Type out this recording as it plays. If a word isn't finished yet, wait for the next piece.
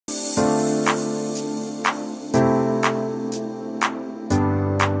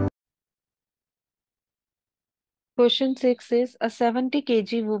Question 6 is a 70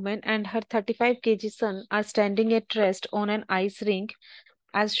 kg woman and her 35 kg son are standing at rest on an ice rink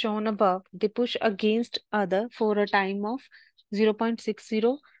as shown above. They push against other for a time of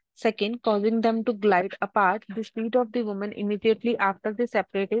 0.60 second, causing them to glide apart. The speed of the woman immediately after they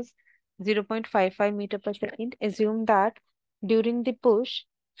separate is 0.55 meter per second. Assume that during the push,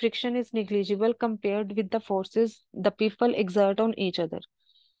 friction is negligible compared with the forces the people exert on each other.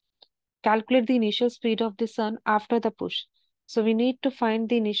 Calculate the initial speed of the sun after the push. So we need to find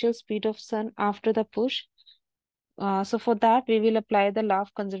the initial speed of sun after the push. So for that, we will apply the law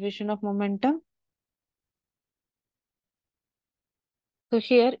of conservation of momentum. So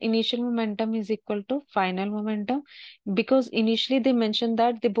here initial momentum is equal to final momentum, because initially they mentioned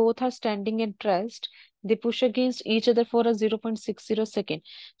that they both are standing at rest. They push against each other for a 0.60 second.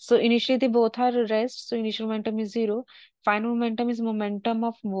 So initially they both are at rest. So initial momentum is 0. Final momentum is momentum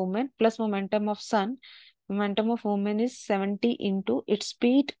of movement plus momentum of sun. Momentum of movement is 70 into its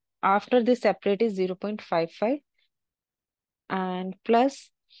speed after they separate is 0.55, and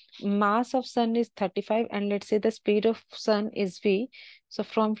plus mass of sun is 35, and let's say the speed of sun is v. So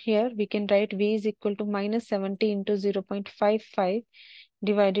from here we can write v is equal to minus 70 into 0.55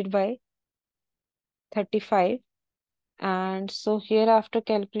 divided by 35, and so here after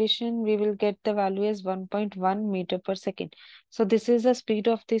calculation we will get the value as 1.1 meter per second. So this is the speed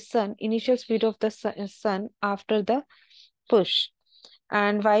of the sun, initial speed of the sun after the push.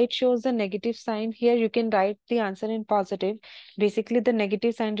 And why it shows the negative sign here, you can write the answer in positive. Basically the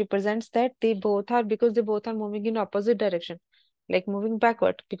negative sign represents that they both are, because they both are moving in opposite direction, like moving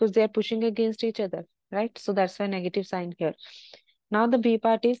backward, because they are pushing against each other, right? So that's why negative sign here. Now the B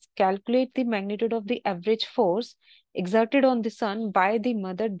part is calculate the magnitude of the average force exerted on the sun by the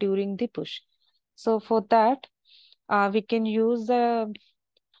mother during the push. So for that, we can use the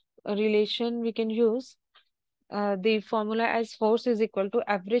relation, we can use the formula as force is equal to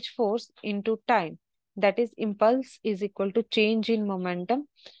average force into time. That is, impulse is equal to change in momentum,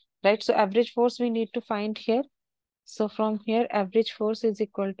 right? So average force we need to find here. So from here, average force is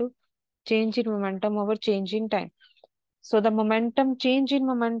equal to change in momentum over change in time. So the momentum, change in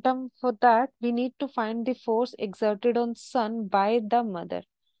momentum, for that we need to find the force exerted on sun by the mother.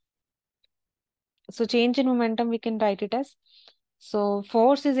 So change in momentum we can write it as, so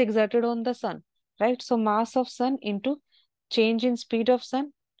force is exerted on the sun, right? So mass of sun into change in speed of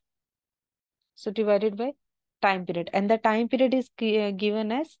sun, so divided by time period, and the time period is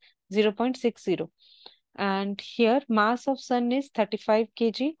given as 0.60. And here mass of sun is 35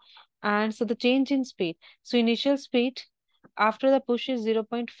 kg, and so the change in speed, so initial speed after the push is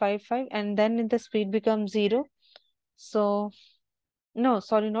 0.55, and then in the speed becomes 0. So no,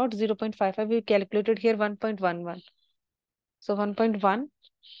 sorry, not 0.55, we calculated here 1.11. So 1.1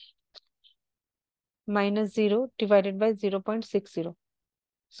 minus 0 divided by 0.60.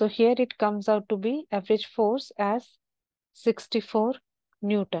 So here it comes out to be average force as 64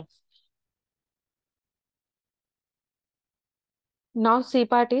 Newton. Now C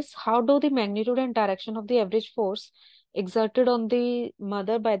part is, how do the magnitude and direction of the average force exerted on the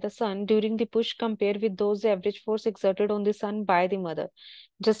mother by the sun during the push compare with those average force exerted on the sun by the mother?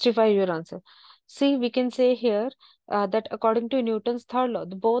 Justify your answer. See, we can say here that according to Newton's third law,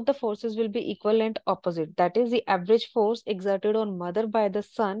 both the forces will be equal and opposite. That is, the average force exerted on mother by the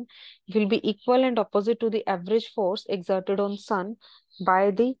sun will be equal and opposite to the average force exerted on sun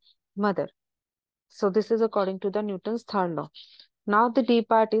by the mother. So this is according to the Newton's third law. Now the D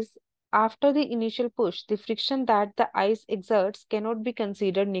part is, after the initial push, the friction that the ice exerts cannot be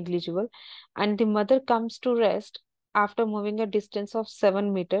considered negligible, and the mother comes to rest after moving a distance of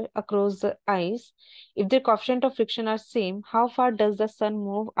 7 meters across the ice. If the coefficient of friction are same, how far does the sun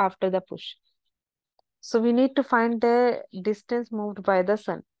move after the push? So we need to find the distance moved by the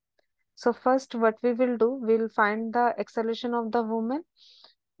sun. So first what we will do, we'll find the acceleration of the woman.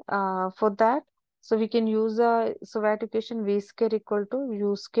 For that, so we can use a suvat equation, v square equal to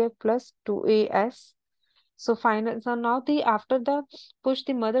u square plus 2as. So final, so now the after the push,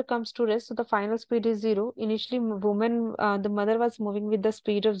 the mother comes to rest, so the final speed is 0. Initially woman, the mother was moving with the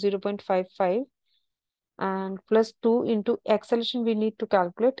speed of 0.55, and plus 2 into acceleration we need to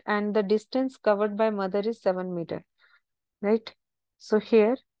calculate, and the distance covered by mother is 7 meter, right? So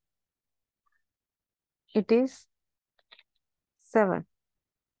here it is 7.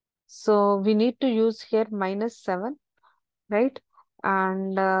 So we need to use here minus 7, right?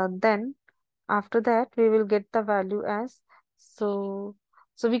 And then after that we will get the value as, so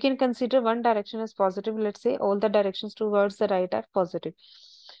we can consider one direction as positive. Let's say all the directions towards the right are positive.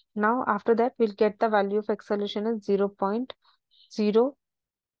 Now after that we'll get the value of acceleration as 0.0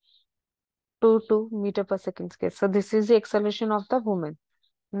 0.22 meter per second square. So this is the acceleration of the woman.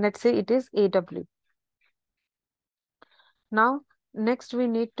 Let's say it is AW. Now, next we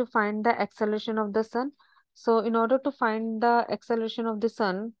need to find the acceleration of the sun. So in order to find the acceleration of the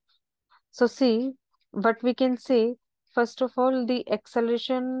sun, so see what we can say. First of all, the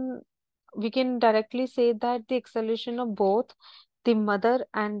acceleration, we can directly say that the acceleration of both the mother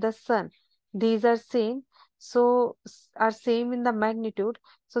and the son, these are same. So are same in the magnitude.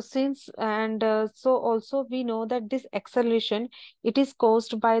 So since and so also we know that this acceleration, it is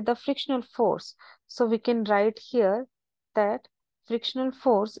caused by the frictional force. So we can write here that frictional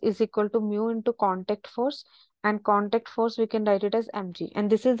force is equal to mu into contact force, and contact force we can write it as mg, and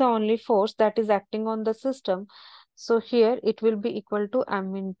this is the only force that is acting on the system. So here it will be equal to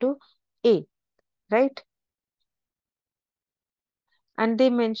m into a, right? And they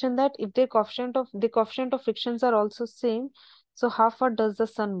mention that if the coefficient of frictions are also same, so how far does the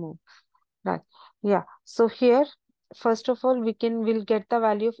sun move, right? Yeah, so here first of all we'll get the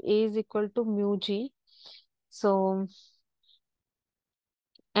value of a is equal to mu g. So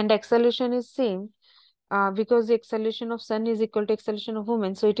and acceleration is same, because the acceleration of sun is equal to acceleration of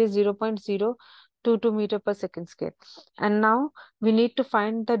woman, so it is 0.022 meter per second square. And now we need to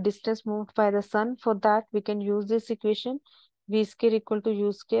find the distance moved by the sun. For that we can use this equation, v square equal to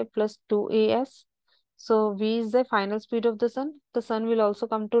u square plus 2as. So v is the final speed of the sun will also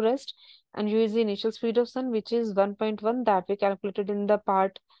come to rest, and u is the initial speed of sun, which is 1.1 that we calculated in the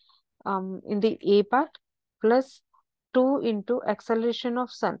part in the a part, plus 2 into acceleration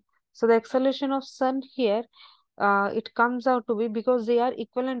of sun. So the acceleration of sun here, it comes out to be, because they are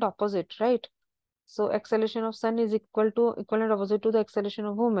equal and opposite, right? So acceleration of sun is equal and opposite to the acceleration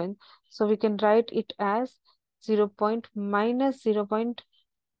of woman. So we can write it as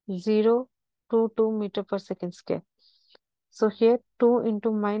 0.22 meter per second square. So here 2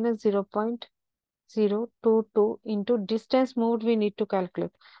 into minus 0.022 into distance moved we need to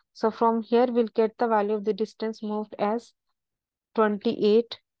calculate. So from here we'll get the value of the distance moved as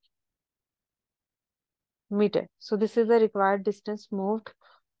 28 meter. So this is the required distance moved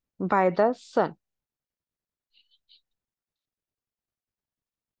by the sun.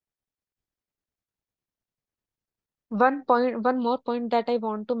 One more point that I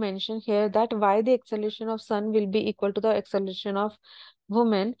want to mention here, that why the acceleration of sun will be equal to the acceleration of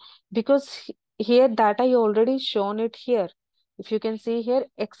woman, because here that I already shown it here. If you can see here,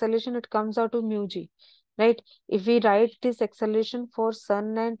 acceleration, it comes out to mu g, right? If we write this acceleration for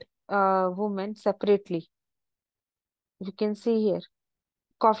sun and woman separately, you can see here,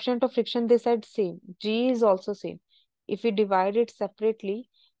 coefficient of friction, they said same, g is also same. If we divide it separately,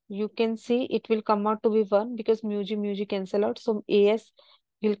 you can see it will come out to be 1, because mu g cancel out, so as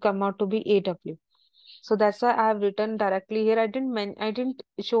will come out to be aw. So that's why I have written directly here. I didn't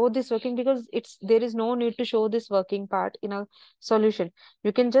show this working, because there is no need to show this working part in a solution.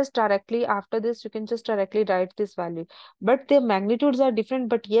 You can just directly, after this, you can just directly write this value. But their magnitudes are different.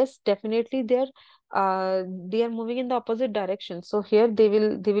 But yes, definitely they are moving in the opposite direction. So here they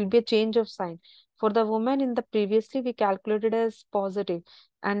will be a change of sign. For the woman, in the previously we calculated as positive,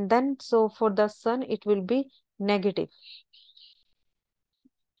 and then so for the sun it will be negative.